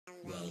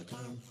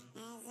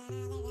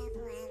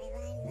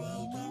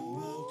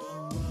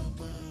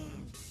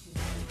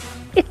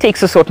It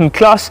takes a certain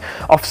class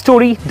of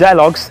story,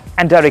 dialogues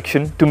and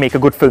direction to make a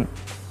good film.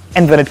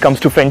 And when it comes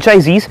to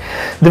franchisees,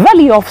 the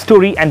value of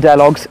story and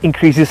dialogues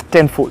increases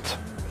tenfold.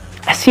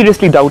 I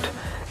seriously doubt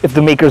if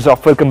the makers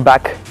of Welcome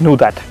Back know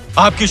that.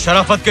 आपकी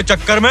शराफत के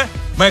चक्कर में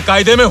मैं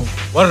कायदे में हूँ,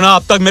 वरना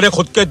अब तक मेरे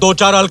खुद के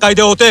 2-4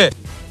 अलकायदे होते।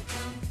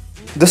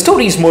 The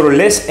story is more or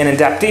less an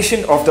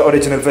adaptation of the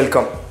original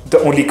Welcome. The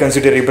only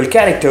considerable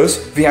characters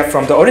we have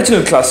from the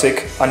original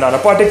classic are Nana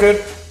Patekar,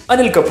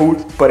 Anil Kapoor,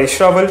 Paresh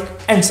Rawal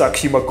and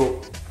Sakshi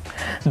Maggo.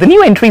 The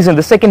new entries in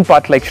the second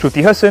part like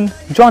Shruti Hasan,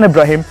 John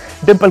Ibrahim,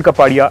 Dimple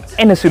Kapadia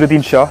and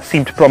Nasiruddin Shah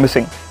seemed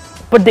promising.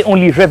 But they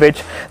only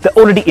ravage the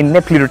already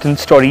ineptly written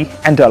story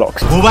and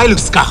dialogues. Mobile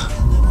उसका,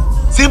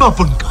 SIM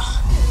अपन का,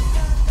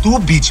 तू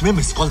बीच में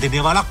miss call देने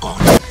वाला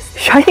कौन?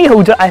 Shiny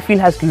Ahuja, I feel,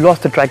 has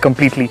lost the track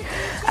completely.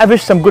 I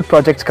wish some good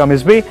projects come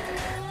his way,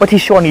 but he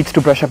sure needs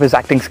to brush up his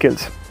acting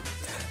skills.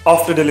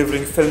 After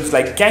delivering films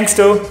like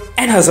Gangster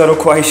and Hazaron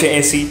Khwahishein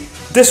Aisi,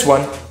 this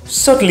one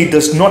certainly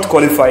does not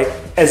qualify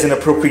as an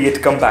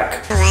appropriate comeback.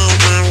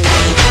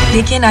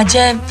 लेकिन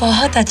अजय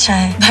बहुत अच्छा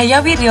है.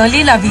 भैया we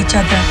really love each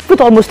other.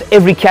 With almost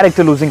every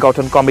character losing out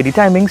on comedy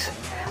timings,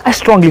 I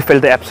strongly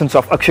felt the absence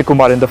of Akshay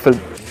Kumar in the film.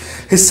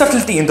 His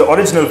subtlety in the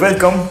original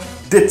Welcome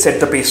did set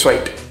the pace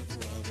right.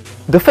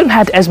 The film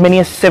had as many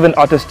as 7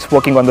 artists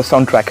working on the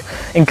soundtrack,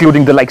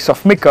 including the likes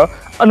of Mika,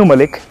 Anu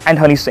Malik and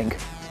Honey Singh.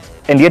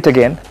 And yet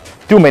again,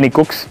 too many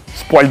cooks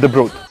spoiled the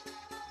broth.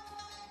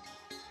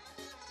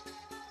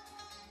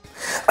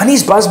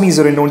 Anis Bazmi is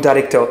a renowned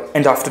director,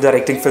 and after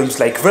directing films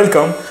like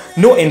Welcome,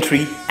 No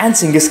Entry and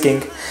Sing is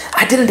King,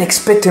 I didn't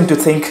expect him to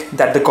think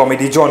that the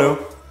comedy genre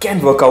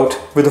can work out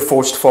with a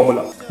forced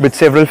formula. With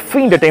several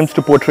faint attempts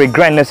to portray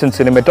grandness in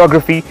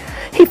cinematography,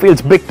 he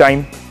fails big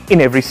time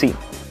in every scene.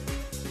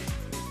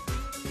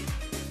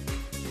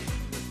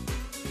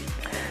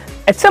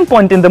 At some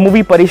point in the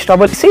movie, Paresh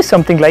Rawal says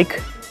something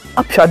like,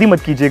 "अब शादी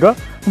मत कीजिएगा,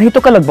 नहीं तो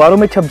कल अखबारों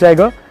में छप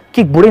जाएगा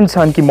कि एक बूढ़े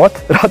इंसान की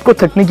मौत रात को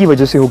थकने की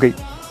वजह से हो गई."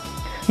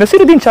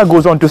 Nasiruddin Shah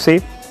goes on to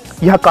say,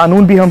 "यहाँ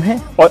कानून भी हम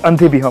हैं और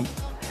अंधे भी हम."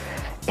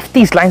 If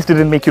these lines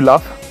didn't make you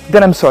laugh,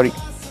 then I'm sorry.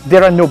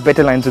 There are no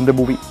better lines in the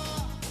movie.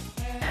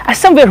 I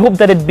somewhere hope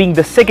that it being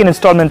the second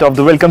installment of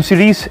the Welcome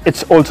series,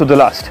 it's also the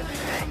last.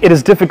 It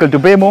is difficult to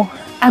bear more.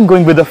 I'm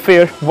going with a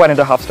fair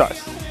 1.5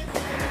 stars.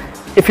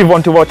 If you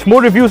want to watch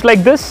more reviews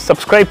like this,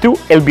 subscribe to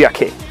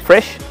Viaje,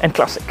 fresh and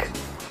classic.